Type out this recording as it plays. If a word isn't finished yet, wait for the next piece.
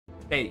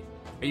Hey,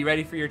 are you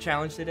ready for your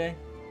challenge today?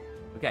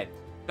 Okay,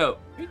 so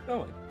where you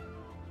going?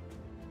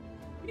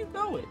 Where you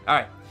going? All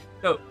right,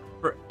 so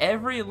for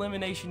every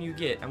elimination you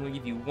get, I'm gonna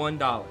give you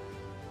 $1.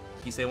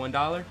 You say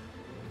 $1?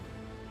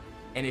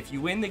 And if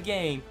you win the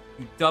game,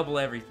 you double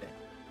everything.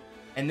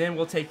 And then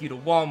we'll take you to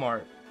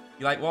Walmart.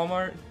 You like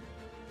Walmart?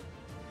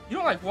 You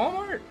don't like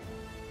Walmart?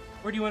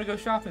 Where do you want to go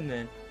shopping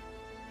then?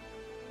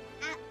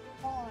 At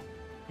store.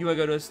 You want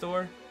to go to a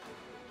store?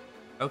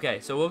 Okay,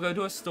 so we'll go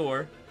to a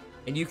store,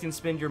 and you can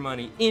spend your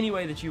money any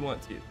way that you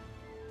want to.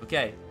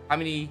 Okay, how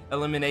many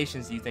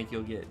eliminations do you think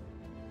you'll get?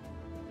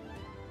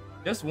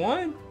 Just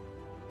one?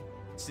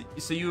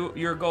 So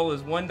your goal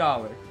is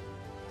 $1.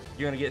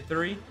 You're gonna get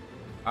 3?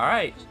 All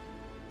right.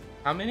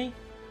 How many?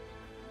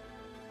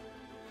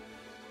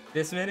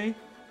 This many?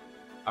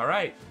 All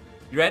right.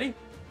 You ready?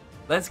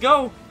 Let's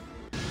go.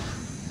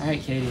 All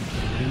right, Katie.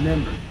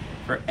 Remember,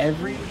 for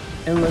every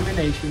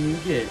elimination you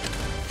get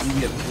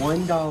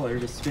 $1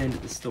 to spend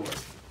at the store.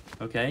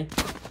 Okay?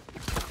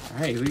 All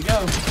right, here we go.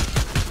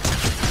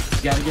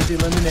 You gotta get the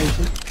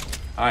elimination.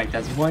 All right,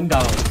 that's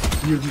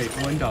 $1. You've made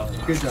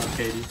 $1. Good job,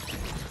 Katie.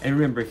 And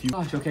remember, if you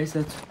gosh, okay,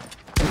 so that's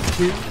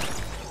 2,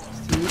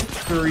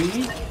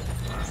 3.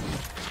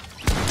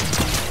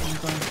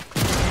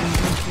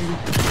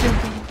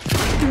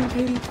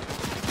 Katie.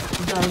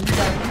 You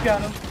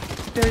got him.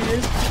 There he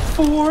is.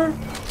 4.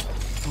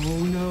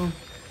 Oh no.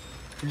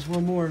 There's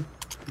one more.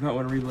 You might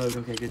want to reload.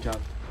 Okay, good job.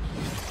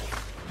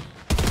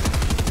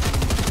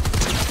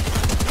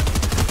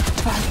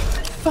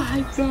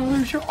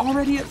 $5. You're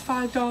already at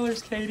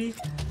 $5, Katie.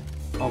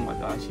 Oh my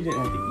gosh, you didn't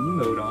have the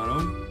emote on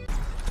him.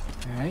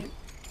 All right.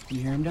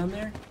 You hear him down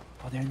there?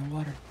 Oh, they're in the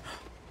water.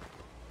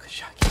 Good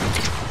shot, Katie.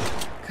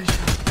 Good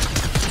shot.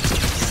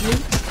 See?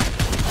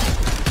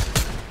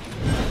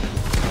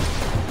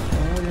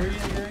 Oh,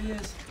 there he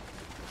is.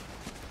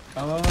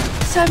 Oh,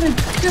 7. You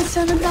got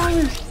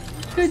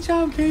 $7. Good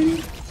job,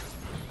 Katie.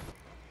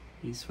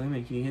 He's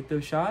swimming. Can you hit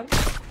those shots?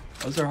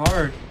 Those are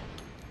hard.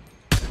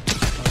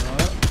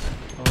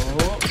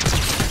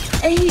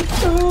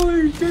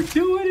 $8. You're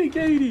doing it,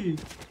 Katie.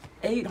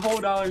 $8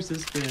 whole to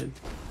spend.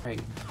 Right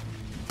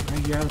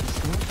here out of the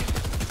store.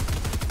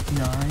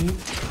 9.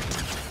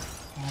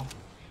 Oh.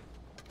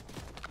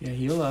 Yeah,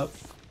 heal up.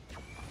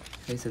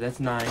 Okay, so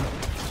that's 9.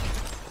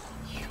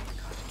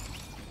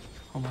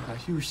 Oh my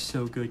gosh, you were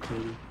so good,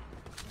 Katie.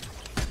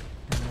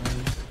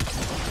 9.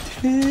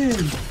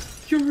 10.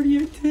 You're already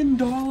at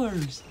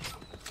 $10.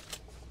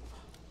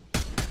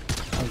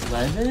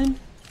 11.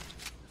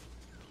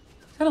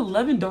 Is that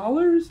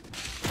 $11?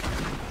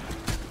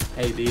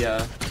 Hey, the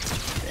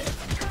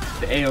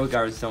AO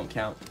guards don't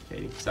count,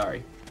 Katie.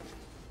 Sorry.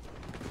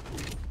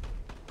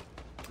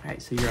 All right,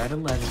 so you're at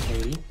 11,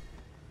 Katie.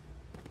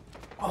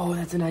 Oh,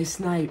 that's a nice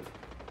snipe.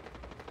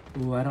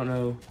 Ooh, I don't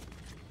know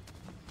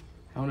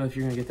if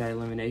you're gonna get that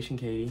elimination,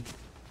 Katie.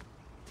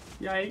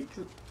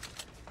 Yikes.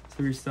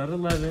 So you're still at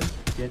 11.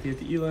 You have to get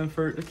the elim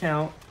for it to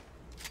count.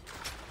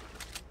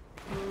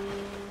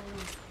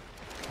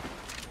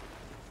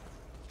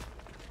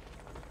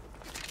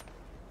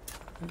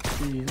 Let's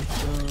see,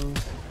 let's go.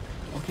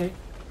 Okay.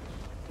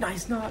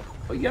 Nice knock.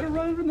 Oh, you gotta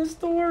run from the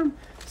storm.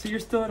 So you're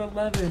still at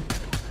 11.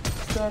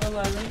 Still at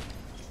 11.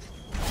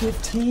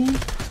 15.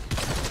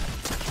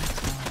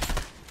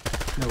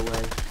 No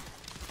way.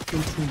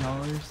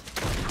 $15.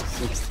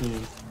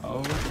 16. Oh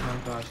my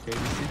gosh, Katie.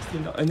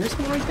 $16. And there's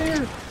one right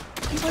there.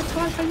 Oh my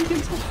gosh, how you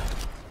get so...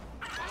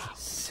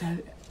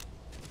 7.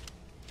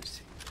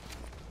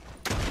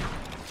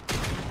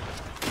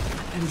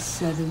 That is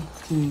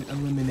 17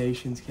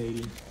 eliminations,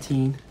 Katie.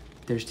 18.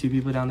 There's 2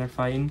 people down there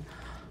fighting.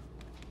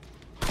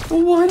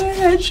 What a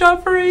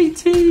headshot for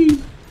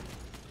 18.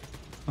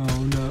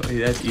 Oh no. Hey,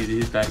 that's easy.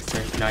 His back's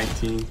turned.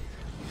 19.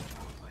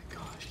 Oh my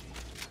gosh.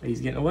 He's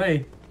getting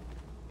away.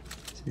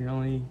 So you're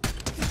only...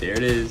 There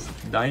it is.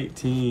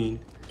 19.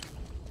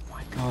 Oh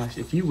my gosh.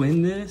 If you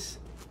win this,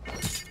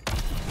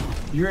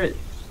 you're at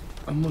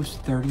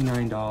almost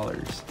 $39.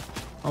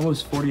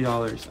 Almost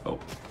 $40. Oh.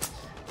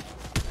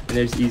 And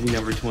there's easy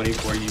number 20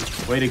 for you.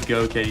 Way to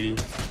go, Katie.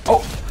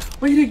 Oh,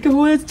 way to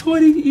go. That's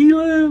 20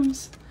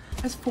 elims.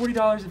 That's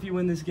 $40 if you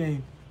win this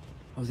game.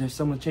 Oh, is there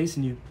someone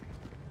chasing you?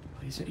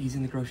 Oh, he's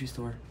in the grocery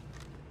store.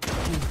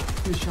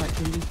 Oh, good shot,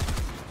 Katie.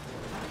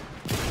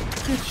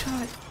 Good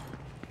shot.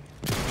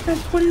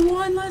 That's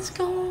 21. Let's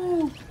go.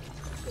 All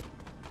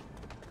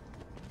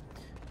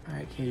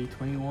right, Katie,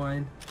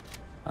 21.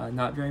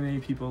 Not very many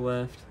people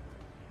left.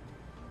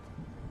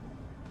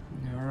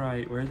 All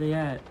right, where are they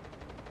at?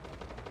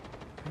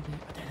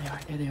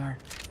 There they are.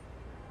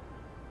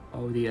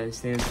 Oh, the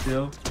stand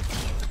still.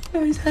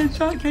 Nice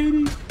headshot,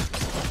 Katie.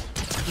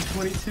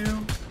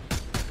 22.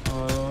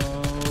 Oh.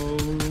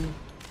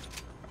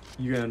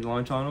 You gonna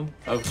launch on him?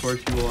 Of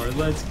course you are.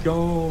 Let's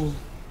go.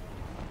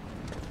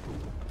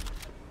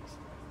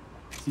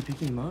 Is he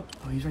picking him up?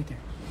 Oh, he's right there.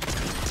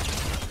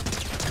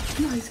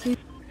 Nice,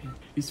 Katie.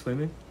 He's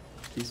swimming.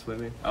 He's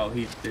swimming. Oh,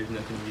 there's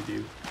nothing you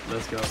do.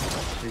 Let's go.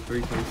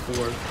 23,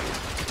 24.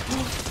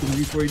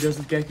 Before he does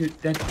the Deku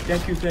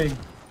thing.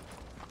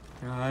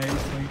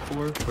 Nice,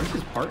 24. Where's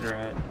his partner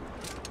at?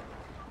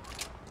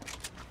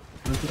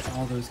 Look at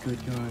all those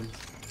good guns.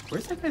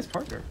 Where's that guy's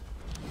partner?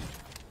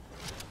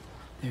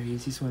 There he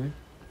is, he's swimming.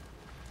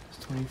 It's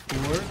 24.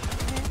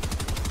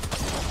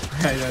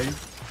 Alright,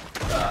 nice.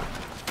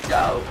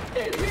 Go!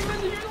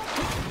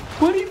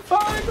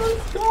 25,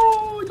 let's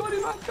go!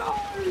 $25!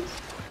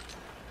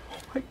 Oh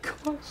my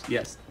gosh.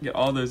 Yes, get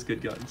all those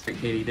good guns. Right,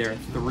 Katie, there are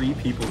 3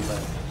 people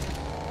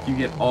left. If you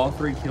get all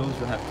 3 kills,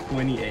 you'll have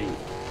 28.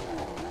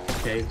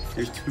 Okay,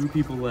 there's 2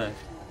 people left.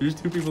 There's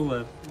 2 people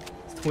left.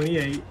 It's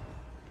 28.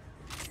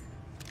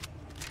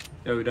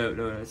 No,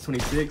 it's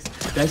 26.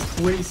 That's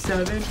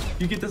 27.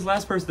 You get this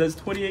last person, that's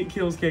 28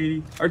 kills,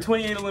 Katie. Or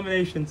 28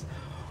 eliminations.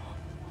 Oh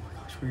my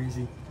gosh, where is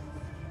he?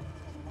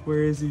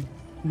 Where is he?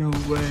 No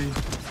way.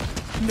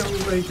 No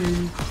way,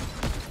 Katie.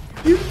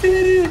 You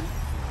did it!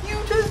 You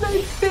just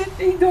made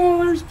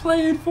 $50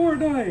 playing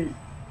Fortnite.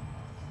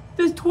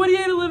 There's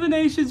 28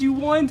 eliminations. You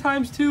won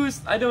times 2.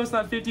 I know it's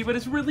not 50, but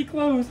it's really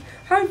close.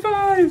 High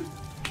five!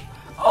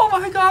 Oh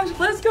my gosh,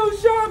 let's go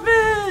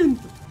shopping!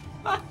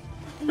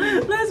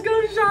 Let's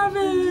go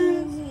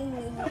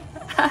shopping!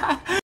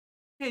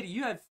 Katie,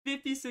 you have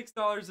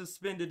 $56 to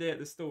spend today at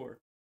the store.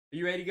 Are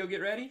you ready to go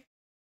get ready?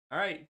 All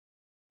right.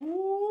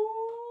 Woo!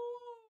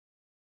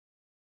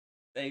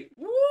 Say,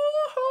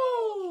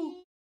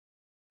 woohoo!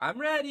 I'm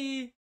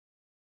ready.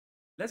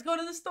 Let's go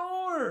to the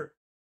store.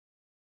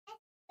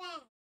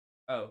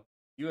 Oh,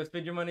 you want to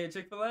spend your money at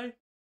Chick-fil-A?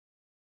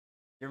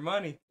 Your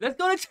money. Let's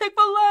go to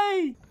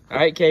Chick-fil-A. All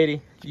right,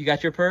 Katie, you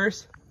got your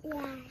purse?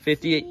 Yeah.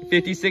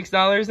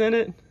 $56 in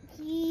it?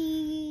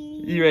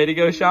 You ready to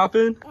go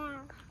shopping? Yeah.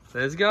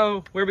 Let's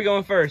go. Where are we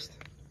going first?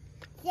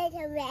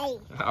 Chick-fil-A.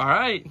 All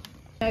right.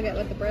 Nugget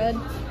with the bread.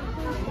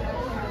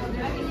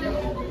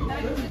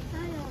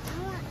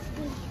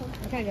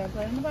 Okay, go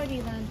put it in the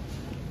buggy then.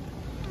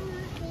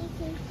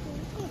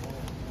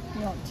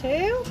 You want 2?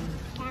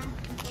 Yeah.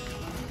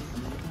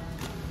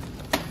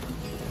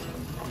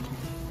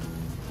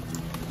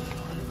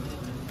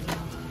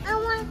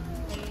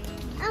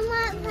 I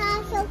want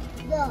Paso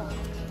Ball.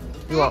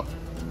 You want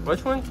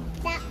which one?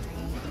 That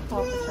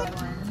Paw Patrol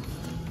one.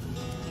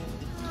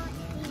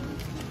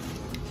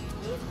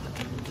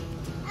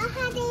 I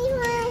had these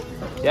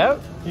ones.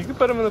 Yep. You can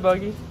put them in the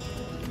buggy.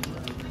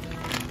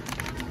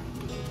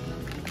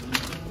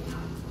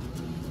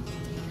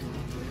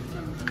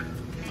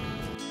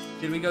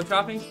 Did we go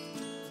shopping?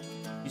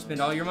 You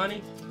spend all your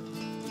money?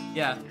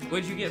 Yeah.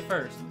 What did you get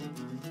first?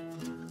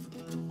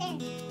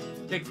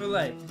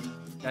 Chick-fil-A.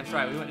 That's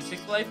right. We went to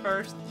Chick-fil-A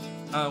first,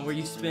 where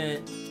you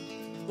spent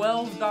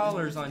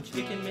 $12 on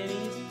chicken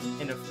minis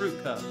and a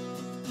fruit cup.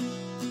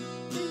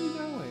 Where are you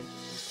going?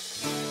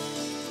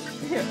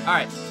 Here. All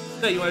right.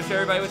 So you want to show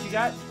everybody what you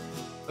got?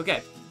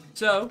 Okay.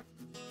 So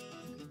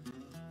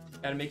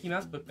got a Mickey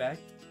Mouse book bag,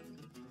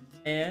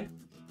 and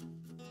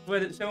show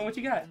them what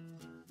you got.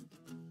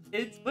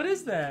 What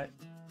is that?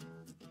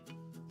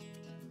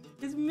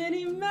 It's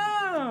Minnie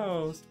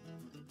Mouse.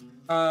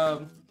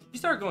 She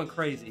started going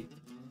crazy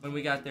when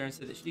we got there and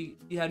said that she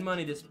had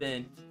money to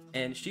spend,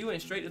 and she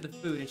went straight to the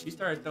food and she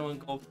started throwing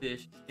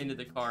goldfish into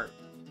the cart.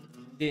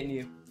 Didn't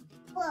you?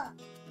 What?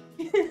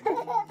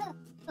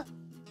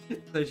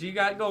 So she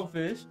got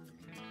goldfish.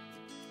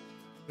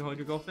 You hold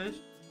your goldfish.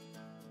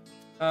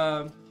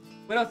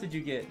 What else did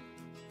you get?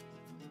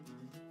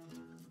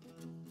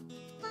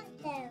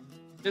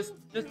 Just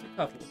a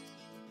couple.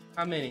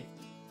 How many?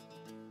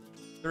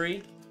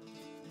 3?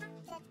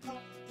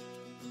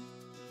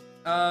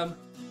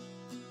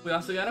 We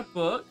also got a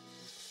book.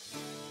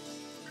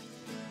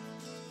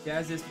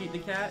 Guys, this Pete the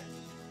Cat.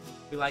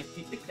 We like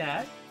Pete the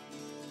Cat.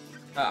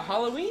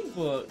 Halloween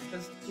book,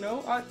 because you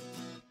know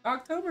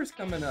October's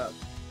coming up,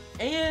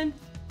 and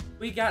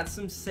we got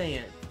some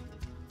sand.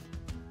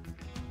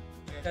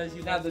 Because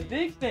now the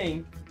big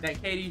thing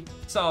that Katie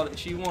saw that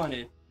she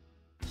wanted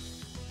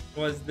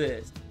was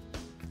this.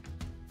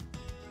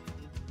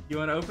 You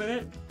want to open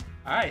it?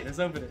 All right, let's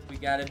open it. We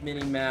got a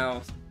Minnie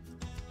Mouse.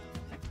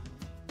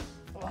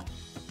 Oh.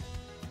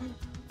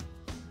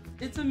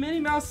 It's a Minnie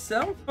Mouse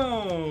cell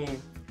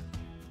phone.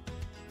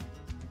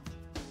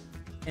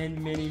 And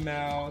Minnie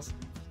Mouse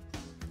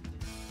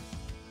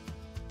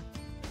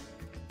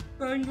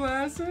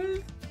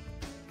sunglasses.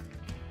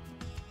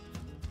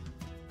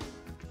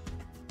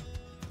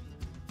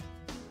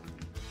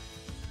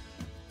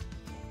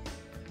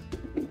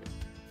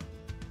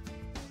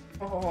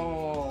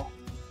 Oh.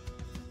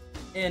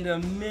 And a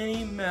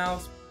Minnie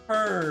Mouse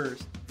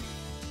purse.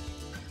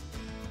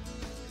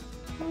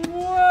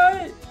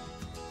 What?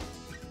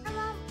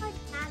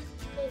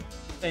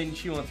 And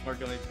she wants more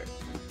gummy bears.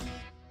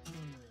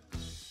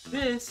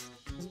 This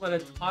is what a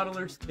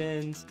toddler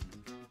spends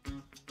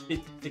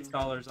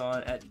 $56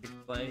 on at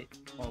Chick-fil-A.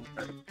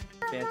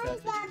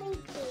 Fantastic.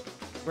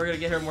 We're gonna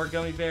get her more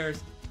gummy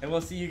bears, and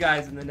we'll see you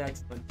guys in the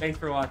next one. Thanks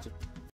for watching.